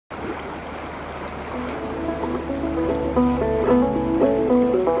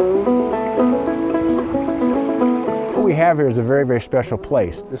have here is a very, very special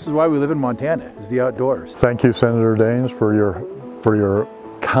place. This is why we live in Montana, is the outdoors. Thank you, Senator Daines, for your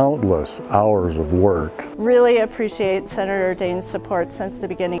countless hours of work. Really appreciate Senator Daines' support since the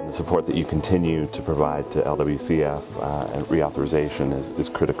beginning. The support that you continue to provide to LWCF and reauthorization is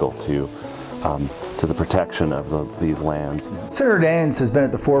critical to the protection of these lands. Senator Daines has been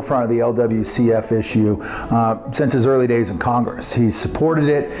at the forefront of the LWCF issue since his early days in Congress. He's supported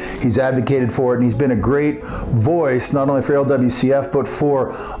it, he's advocated for it, and he's been a great voice not only for LWCF but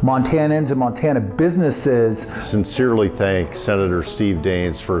for Montanans and Montana businesses. Sincerely thank Senator Steve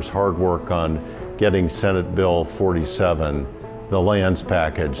Daines for his hard work on getting Senate Bill 47, the lands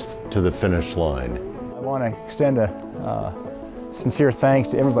package, to the finish line. I want to extend a sincere thanks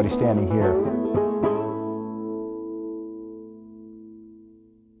to everybody standing here.